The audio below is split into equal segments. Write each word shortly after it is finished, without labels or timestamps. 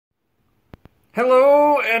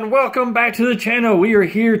Hello and welcome back to the channel. We are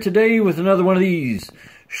here today with another one of these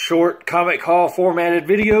short comic haul formatted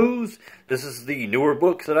videos. This is the newer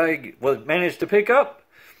book that I managed to pick up.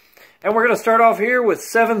 And we're going to start off here with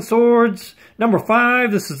Seven Swords, number 5.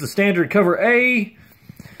 This is the standard cover A.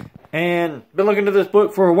 And been looking at this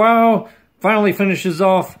book for a while. Finally finishes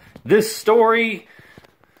off this story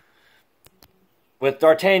with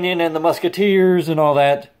D'Artagnan and the Musketeers and all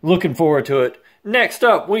that. Looking forward to it. Next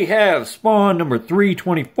up, we have Spawn number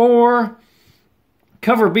 324.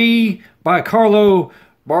 Cover B by Carlo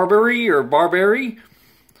Barberi.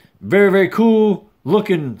 Very, very cool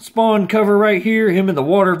looking Spawn cover right here. Him in the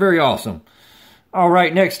water, very awesome.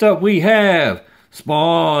 Alright, next up we have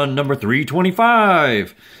Spawn number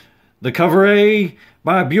 325. The cover A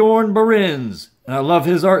by Bjorn Barends. I love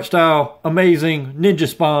his art style. Amazing. Ninja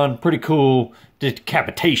Spawn, pretty cool.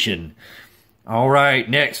 Decapitation. Alright,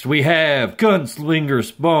 next we have Gunslinger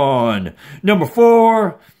Spawn number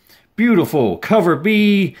 4. Beautiful. Cover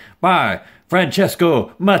B by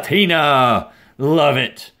Francesco Mattina. Love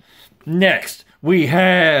it. Next we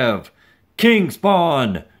have King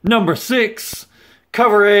Spawn number 6.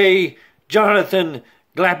 Cover A, Jonathan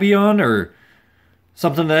Glapion or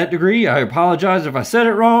something to that degree. I apologize if I said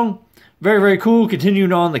it wrong. Very, very cool.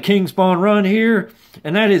 Continuing on the King Spawn run here.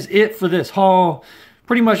 And that is it for this haul.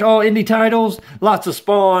 Pretty much all indie titles. Lots of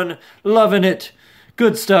Spawn. Loving it.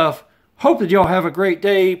 Good stuff. Hope that y'all have a great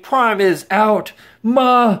day. Prime is out.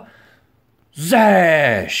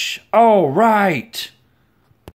 Zash. All right.